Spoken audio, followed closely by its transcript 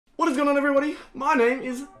What is going on, everybody? My name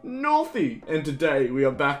is Northy, and today we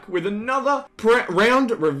are back with another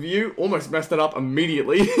round review. Almost messed it up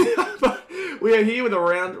immediately, but we are here with a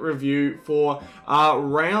round review for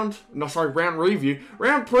round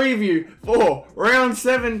preview for round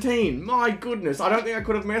 17. My goodness, I don't think I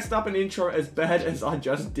could have messed up an intro as bad as I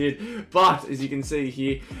just did. But as you can see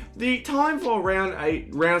here, the time for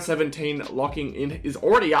round 17 locking in is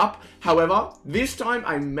already up. However, this time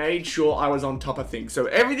I made sure I was on top of things. So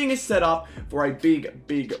everything is set up for a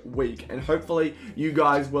big week, and hopefully you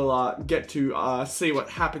guys will get to see what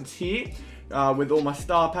happens here. With all my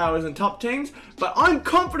star powers and top teams, but I'm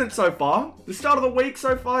confident so far. The start of the week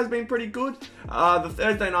so far has been pretty good. The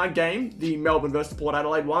Thursday night game, the Melbourne versus Port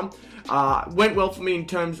Adelaide one, went well for me in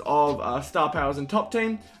terms of star powers and top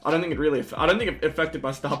team. I don't think it affected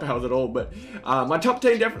my star powers at all, but my top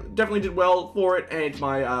team definitely did well for it, and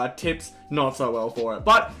my tips not so well for it.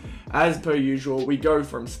 But as per usual, we go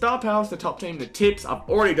from star powers to top team to tips. I've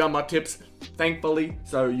already done my tips, thankfully,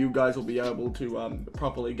 so you guys will be able to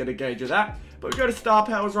properly get a gauge of that. But we go to star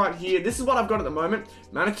powers right here. This is what I've got at the moment.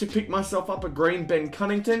 Managed to pick myself up a green Ben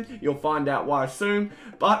Cunnington. You'll find out why soon.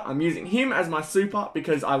 But I'm using him as my super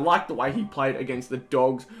because I like the way he played against the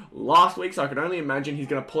Dogs last week. So I could only imagine he's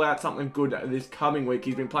going to pull out something good this coming week.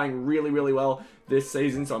 He's been playing really well this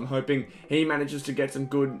season, so I'm hoping he manages to get some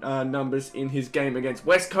good numbers in his game against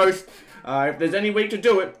West Coast. If there's any week to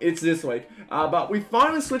do it, it's this week. But we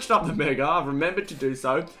finally switched up the Mega. I've remembered to do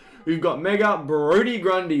so. We've got Mega Brody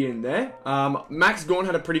Grundy in there. Max Gawn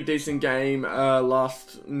had a pretty decent game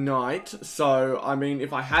last night. So, I mean,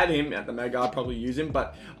 if I had him at the Mega, I'd probably use him.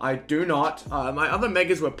 But I do not. My other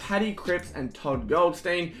Megas were Paddy Cripps and Todd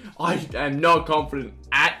Goldstein. I am not confident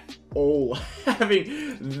at all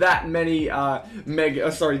having that many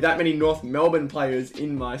that many North Melbourne players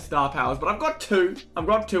in my star powers, but I've got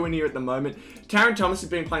two in here at the moment. Taron Thomas has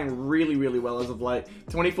been playing really well as of late.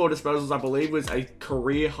 24 disposals, I believe, was a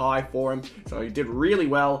career high for him, so he did really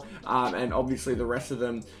well. And obviously the rest of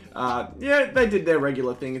them, yeah, they did their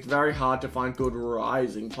regular thing. It's very hard to find good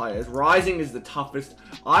Rising players. Rising is the toughest.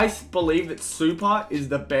 I believe that Super is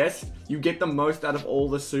the best. You get the most out of all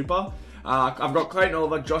the Super. I've got Clayton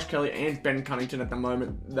Oliver, Josh Kelly, and Ben Cunnington at the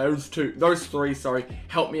moment. Those three,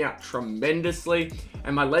 help me out tremendously.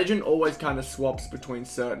 And my legend always kind of swaps between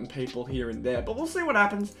certain people here and there. But we'll see what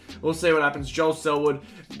happens. Joel Selwood,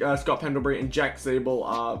 Scott Pendlebury, and Jack Siebel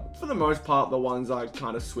are, for the most part, the ones I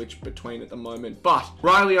kind of switch between at the moment. But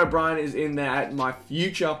Riley O'Brien is in there at my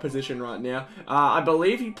future position right now. I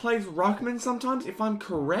believe he plays Ruckman sometimes, if I'm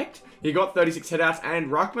correct. He got 36 headouts, and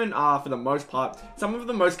Ruckman are, for the most part, some of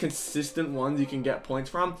the most consistent ones you can get points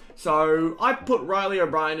from. So I put Riley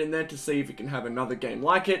O'Brien in there to see if he can have another game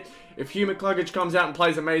like it. If Hugh McCluggage comes out and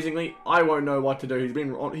plays amazingly, I won't know what to do.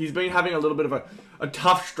 He's been having a little bit of a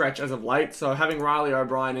tough stretch as of late, so having Riley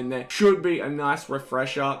O'Brien in there should be a nice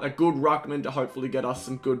refresher, a good Ruckman to hopefully get us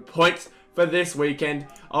some good points for this weekend.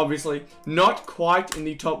 Obviously, not quite in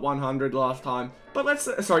the top 100 last time, but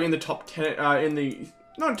in the top 10,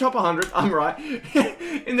 not top 100, I'm right.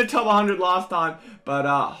 In the top 100 last time, but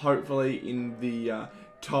hopefully in the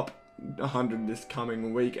top 100 this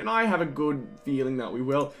coming week. And I have a good feeling that we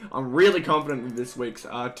will. I'm really confident with this week's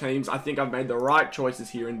teams. I think I've made the right choices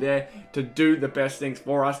here and there to do the best things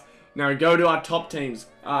for us. Now we go to our top teams.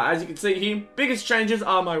 As you can see here, biggest changes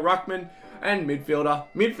are my Ruckman and midfielder.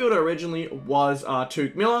 Midfielder originally was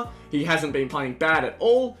Tuke Miller. He hasn't been playing bad at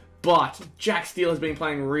all. But Jack Steele has been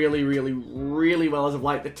playing really well as of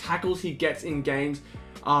late. The tackles he gets in games,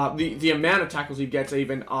 the amount of tackles he gets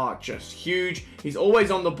even are just huge. He's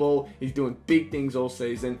always on the ball. He's doing big things all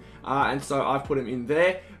season. And so I've put him in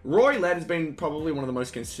there. Rory Ladd has been probably one of the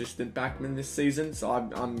most consistent backmen this season. So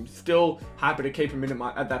I'm still happy to keep him in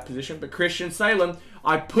at that position. But Christian Salem,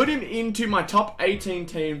 I put him into my top 18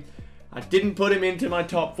 team. I didn't put him into my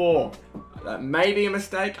top 4. That may be a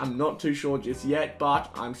mistake. I'm not too sure just yet, but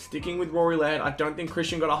I'm sticking with Rory Ladd. I don't think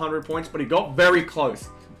Christian got 100 points, but he got very close.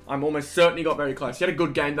 I'm almost certain he got very close. He had a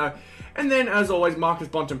good game, though. And then, as always, Marcus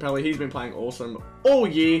Bontempelli. He's been playing awesome all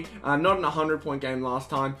year. Not an 100-point game last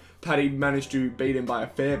time. Paddy managed to beat him by a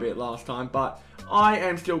fair bit last time, but I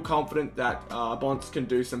am still confident that Bonts can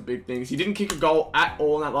do some big things. He didn't kick a goal at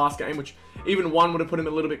all in that last game, which even one would have put him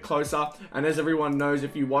a little bit closer. And as everyone knows,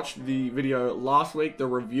 if you watched the video last week, the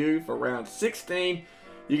review for round 16,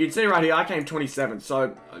 you can see right here, I came 27th.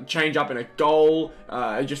 So a change up in a goal,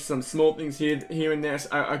 just some small things here and there,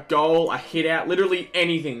 a goal, a hit out, literally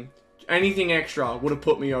anything extra would have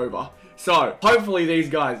put me over. So, hopefully these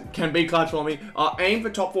guys can be clutch for me. Aim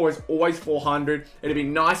for top 4 is always 400. It'd be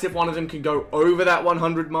nice if one of them could go over that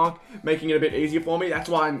 100 mark, making it a bit easier for me. That's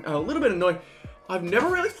why I'm a little bit annoyed. I've never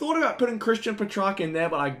really thought about putting Christian Petrarca in there,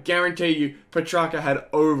 but I guarantee you Petrarca had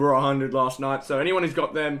over 100 last night. So anyone who's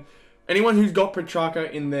got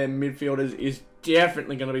Petrarca in their midfielders is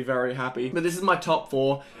definitely going to be very happy. But this is my top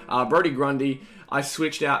 4. Brodie Grundy, I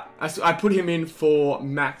switched out. I put him in for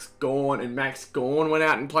Max Gawn, and Max Gawn went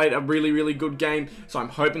out and played a really, really good game. So I'm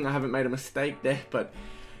hoping I haven't made a mistake there, but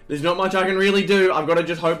there's not much I can really do. I've got to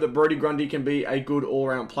just hope that Brodie Grundy can be a good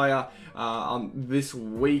all-round player on this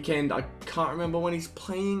weekend. I can't remember when he's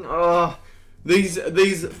playing. These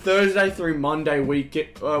Thursday through Monday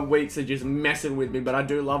weeks are just messing with me, but I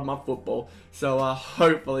do love my football. So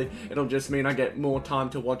hopefully it'll just mean I get more time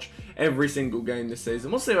to watch every single game this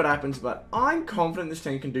season. We'll see what happens, but I'm confident this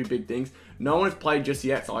team can do big things. No one has played just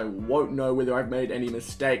yet, so I won't know whether I've made any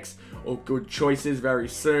mistakes or good choices very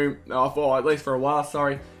soon. For at least for a while,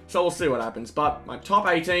 sorry. So we'll see what happens. But my top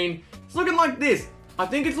 18 is looking like this. I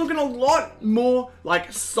think it's looking a lot more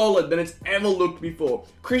like solid than it's ever looked before.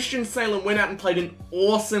 Christian Salem went out and played an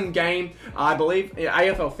awesome game. I believe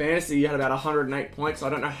AFL Fantasy he had about 108 points. So I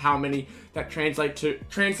don't know how many that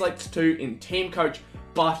translates to in team coach,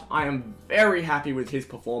 but I am very happy with his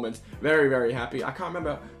performance. Very, very happy. I can't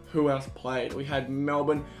remember who else played. We had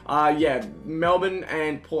Melbourne. Melbourne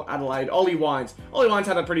and Port Adelaide. Ollie Wines. Ollie Wines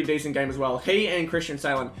had a pretty decent game as well. He and Christian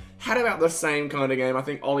Salem had about the same kind of game. I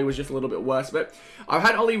think Ollie was just a little bit worse. But I've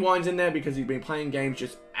had Ollie Wines in there because he's been playing games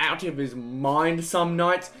just out of his mind some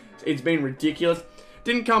nights. It's been ridiculous.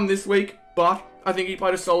 Didn't come this week, but I think he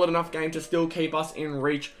played a solid enough game to still keep us in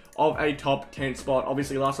reach of a top 10 spot.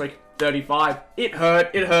 Obviously last week, 35. It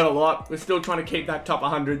hurt a lot. We're still trying to keep that top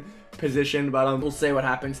 100 position, but we'll see what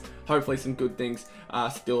happens. Hopefully some good things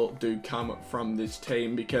still do come from this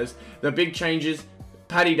team, because the big changes,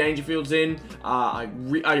 Paddy Dangerfield's in. I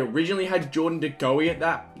originally had Jordan De Goey at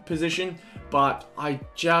that position, but I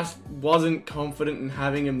just wasn't confident in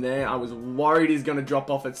having him there. I was worried he's going to drop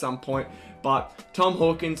off at some point, but Tom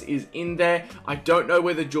Hawkins is in there. I don't know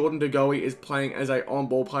whether Jordan De Goey is playing as a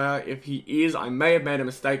on-ball player. If he is, I may have made a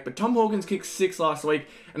mistake, but Tom Hawkins kicked 6 last week,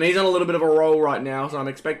 and he's on a little bit of a roll right now, so I'm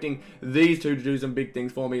expecting these two to do some big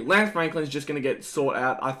things for me. Lance Franklin's just going to get sought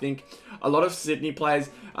out. I think a lot of Sydney players,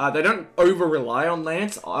 they don't over-rely on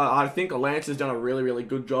Lance. I think Lance has done a really, really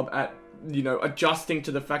good job at, adjusting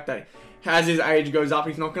to the fact that as his age goes up,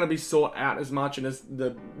 he's not going to be sought out as much, and as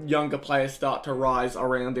the younger players start to rise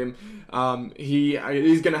around him,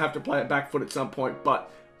 he's going to have to play at back foot at some point.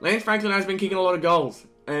 But Lance Franklin has been kicking a lot of goals,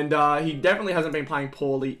 and he definitely hasn't been playing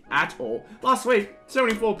poorly at all. Last week,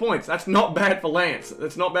 74 points. That's not bad for Lance.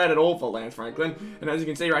 That's not bad at all for Lance Franklin. And as you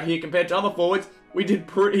can see right here, compared to other forwards, he did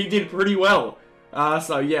pretty well.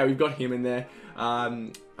 So yeah, we've got him in there.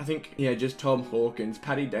 I think, just Tom Hawkins,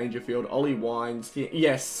 Paddy Dangerfield, Ollie Wines.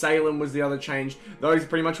 Yes, Salem was the other change. Those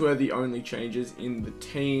pretty much were the only changes in the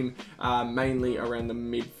team, mainly around the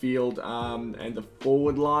midfield and the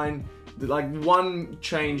forward line. Like one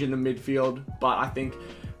change in the midfield, but I think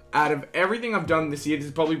out of everything I've done this year, this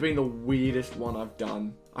has probably been the weirdest one I've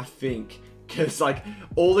done, I think. Because,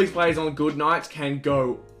 all these players on good nights can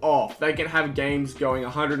go off. They can have games going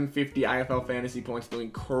 150 AFL fantasy points, doing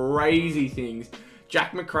crazy things.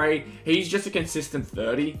 Jack McRae, he's just a consistent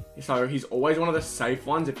 30, so he's always one of the safe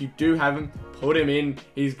ones. If you do have him, put him in.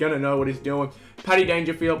 He's going to know what he's doing. Paddy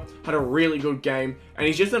Dangerfield had a really good game, and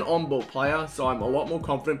he's just an on-ball player, so I'm a lot more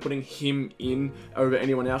confident putting him in over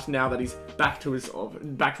anyone else now that he's back to his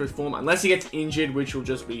form, unless he gets injured, which will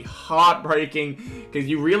just be heartbreaking, because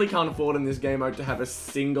you really can't afford in this game mode to have a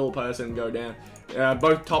single person go down.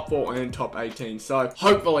 Both top 4 and top 18. So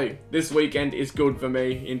hopefully this weekend is good for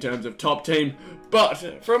me in terms of top team. But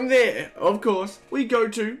from there, of course, we go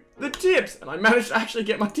to the tips. And I managed to actually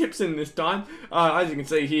get my tips in this time. As you can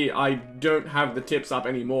see here, I don't have the tips up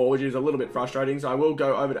anymore, which is a little bit frustrating. So I will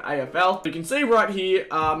go over to AFL. You can see right here,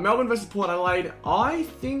 Melbourne versus Port Adelaide. I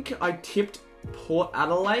think I tipped Port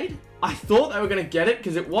Adelaide. I thought they were going to get it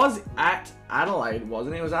because it was at Adelaide,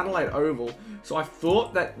 wasn't it? It was Adelaide Oval. So I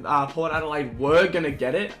thought that Port Adelaide were going to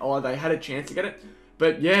get it, or they had a chance to get it.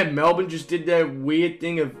 But yeah, Melbourne just did their weird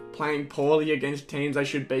thing of playing poorly against teams they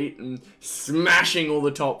should beat and smashing all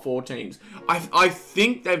the top 4 teams. I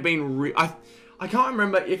think they've been... I can't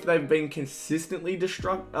remember if they've been consistently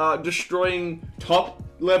destroying top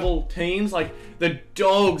level teams. Like the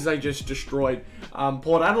Dogs they just destroyed.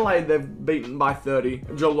 Port Adelaide they've beaten by 30.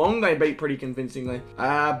 Geelong they beat pretty convincingly.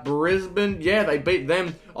 Brisbane, yeah, they beat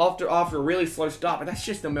them after a really slow start, but that's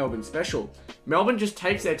just a Melbourne special. Melbourne just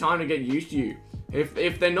takes their time to get used to you.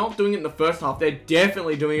 If they're not doing it in the first half, they're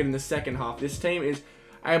definitely doing it in the second half. This team is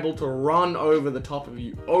able to run over the top of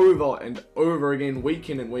you over and over again, week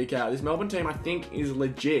in and week out. This Melbourne team, I think, is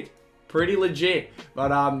legit. pretty legit.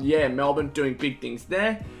 But yeah, Melbourne doing big things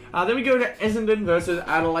there. Then we go to Essendon versus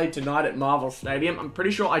Adelaide tonight at Marvel Stadium. I'm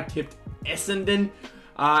pretty sure I tipped Essendon.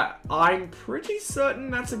 I'm pretty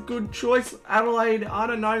certain that's a good choice. Adelaide, I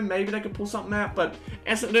don't know, maybe they could pull something out, but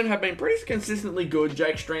Essendon have been pretty consistently good.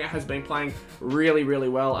 Jake Stringer has been playing really, really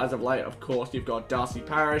well as of late. Of course, you've got Darcy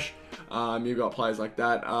Parish, you've got players like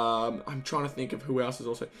that. I'm trying to think of who else is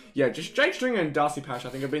also... Yeah, just Jake Stringer and Darcy Parish, I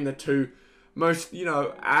think, have been the two most, you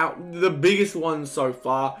know, the biggest ones so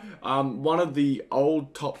far. One of the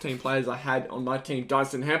old top team players I had on my team,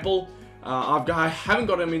 Dyson Hempel, I haven't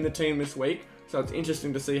got him in the team this week, so it's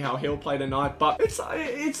interesting to see how he'll play tonight. But it's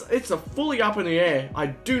a fully up in the air. I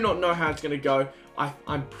do not know how it's going to go.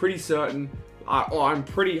 I'm pretty certain, or I'm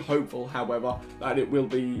pretty hopeful, however, that it will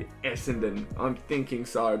be Essendon. I'm thinking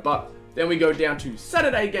so. But then we go down to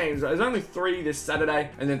Saturday games. There's only 3 this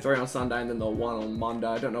Saturday, and then 3 on Sunday, and then the 1 on Monday.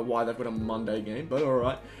 I don't know why they've got a Monday game, but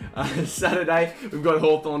alright. Saturday, we've got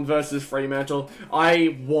Hawthorn versus Fremantle.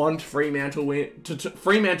 I want Fremantle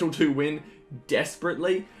to win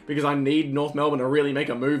desperately, because I need North Melbourne to really make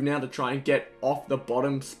a move now to try and get off the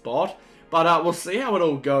bottom spot. But we'll see how it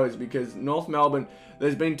all goes, because North Melbourne,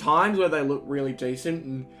 there's been times where they look really decent,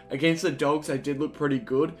 and against the Dogs they did look pretty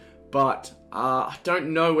good, but I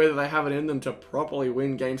don't know whether they have it in them to properly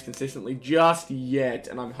win games consistently just yet,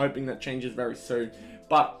 and I'm hoping that changes very soon.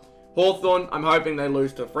 But Hawthorn, I'm hoping they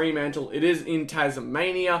lose to Fremantle. It is in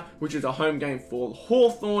Tasmania, which is a home game for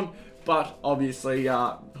Hawthorn, but obviously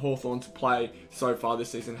Hawthorn's play so far this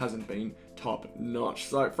season hasn't been top notch.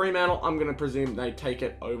 So Fremantle, I'm going to presume they take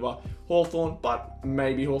it over Hawthorn, but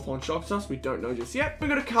maybe Hawthorn shocks us. We don't know just yet. We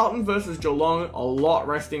got a Carlton versus Geelong. A lot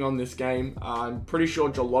resting on this game. I'm pretty sure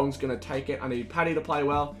Geelong's going to take it. I need Paddy to play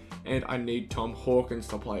well, and I need Tom Hawkins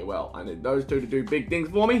to play well. I need those two to do big things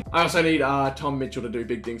for me. I also need Tom Mitchell to do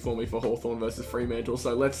big things for me for Hawthorn versus Fremantle.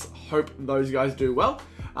 So let's hope those guys do well.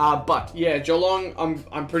 But yeah, Geelong,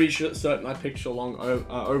 I'm pretty certain I picked Geelong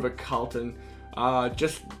over Carlton.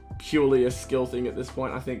 Just purely a skill thing at this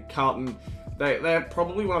point. I think Carlton, they're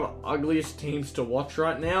probably one of the ugliest teams to watch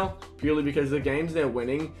right now, purely because of the games they're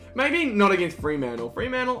winning. Maybe not against Fremantle.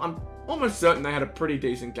 Fremantle, I'm almost certain they had a pretty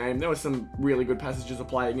decent game. There were some really good passages of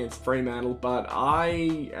play against Fremantle, but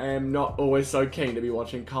I am not always so keen to be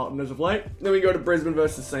watching Carlton as of late. Then we go to Brisbane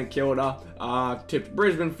versus St Kilda. Tipped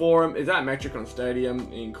Brisbane for them. Is at Metricon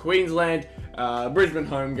Stadium in Queensland. Brisbane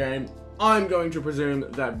home game. I'm going to presume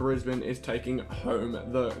that Brisbane is taking home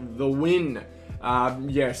the win.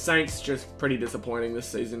 Yeah, Saints just pretty disappointing this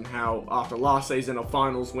season. How after last season a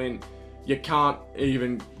finals win, you can't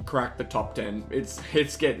even crack the top 10.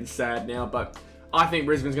 It's getting sad now, but I think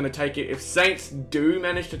Brisbane's going to take it. If Saints do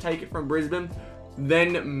manage to take it from Brisbane,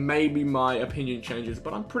 then maybe my opinion changes,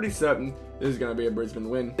 but I'm pretty certain this is going to be a Brisbane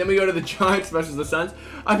win. Then we go to the Giants versus the Suns.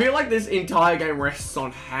 I feel like this entire game rests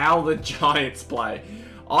on how the Giants play.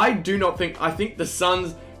 I think the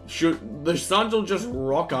Suns will just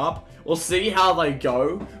rock up. We'll see how they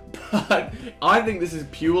go, but I think this is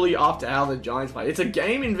purely up to how the Giants play. It's a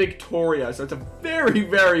game in Victoria, so it's a very,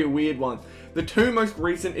 very weird one. The two most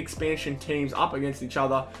recent expansion teams up against each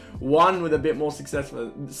other, one with a bit more success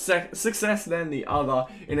than the other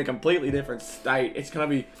in a completely different state. It's going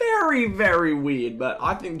to be very, very weird, but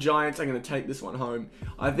I think Giants are going to take this one home.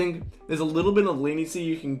 I think there's a little bit of leniency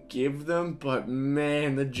you can give them, but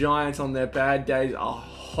man, the Giants on their bad days are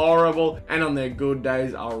horrible, and on their good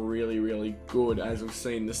days are really, really good, as we've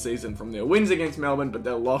seen this season from their wins against Melbourne, but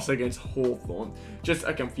their loss against Hawthorn. Just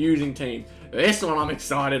a confusing team. This one I'm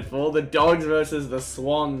excited for, the Dogs versus the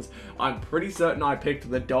Swans. I'm pretty certain I picked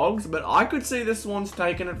the Dogs, but I could see the Swans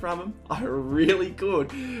taking it from them. I really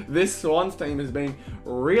could. This Swans team has been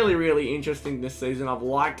really, really interesting this season. I've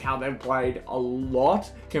liked how they've played a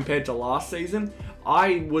lot compared to last season.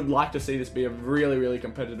 I would like to see this be a really, really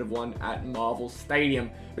competitive one at Marvel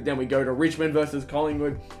Stadium. But then we go to Richmond versus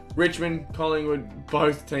Collingwood. Richmond, Collingwood,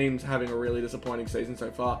 both teams having a really disappointing season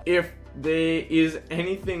so far. If there is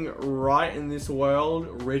anything right in this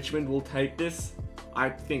world, Richmond will take this. I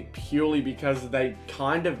think purely because they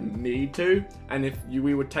kind of need to. And if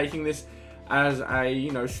we were taking this as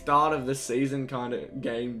a, start of the season kind of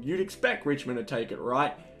game, you'd expect Richmond to take it,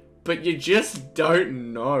 right? But you just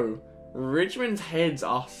don't know. Richmond's heads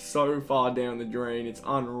are so far down the drain, it's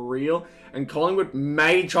unreal, and Collingwood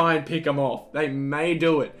may try and pick them off. They may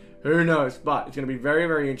do it. Who knows? But it's going to be very,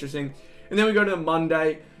 very interesting. And then we go to the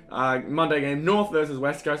Monday game, North versus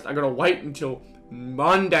West Coast. I got to wait until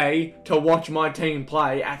Monday to watch my team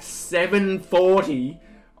play at 7:40.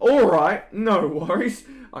 Alright, no worries,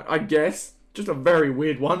 I guess. Just a very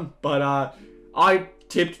weird one, but I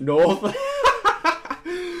tipped North.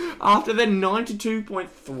 After their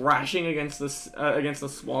 92-point thrashing against the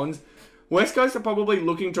Swans, West Coast are probably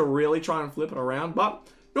looking to really try and flip it around, but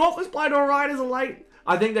North has played alright as of late.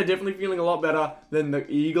 I think they're definitely feeling a lot better than the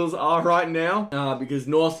Eagles are right now, because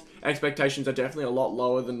North's expectations are definitely a lot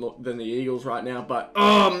lower than the Eagles right now. But,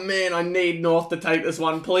 oh man, I need North to take this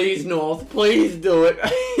one. Please, North, please do it.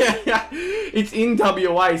 It's in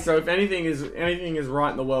WA, so if anything is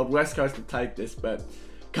right in the world, West Coast will take this, but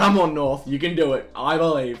come on, North, you can do it, I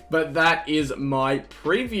believe. But that is my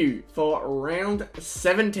preview for round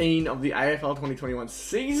 17 of the AFL 2021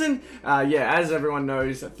 season. Yeah, as everyone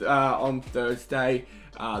knows, on Thursday,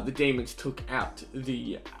 the Demons took out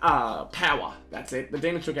the Power. That's it. The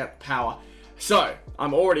Demons took out the Power. So,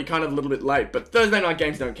 I'm already kind of a little bit late, but Thursday night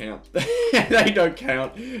games don't count. They don't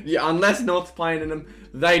count. Yeah, unless North's playing in them,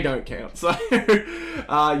 they don't count. So,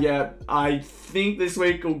 yeah, I think this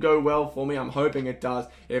week will go well for me. I'm hoping it does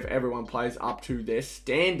if everyone plays up to their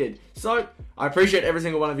standard. So, I appreciate every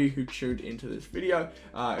single one of you who tuned into this video.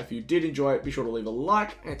 If you did enjoy it, be sure to leave a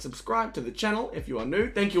like and subscribe to the channel if you are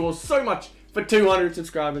new. Thank you all so much for 200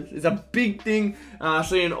 subscribers. It's a big thing,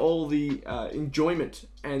 seeing all the enjoyment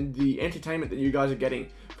and the entertainment that you guys are getting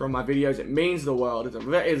from my videos. It means the world.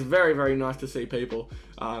 It's very, very nice to see people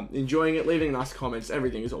enjoying it, leaving nice comments.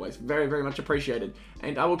 Everything is always very, very much appreciated.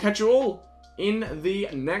 And I will catch you all in the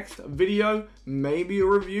next video. Maybe a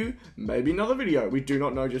review, maybe another video. We do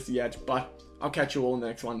not know just yet, but I'll catch you all in the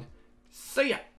next one. See ya!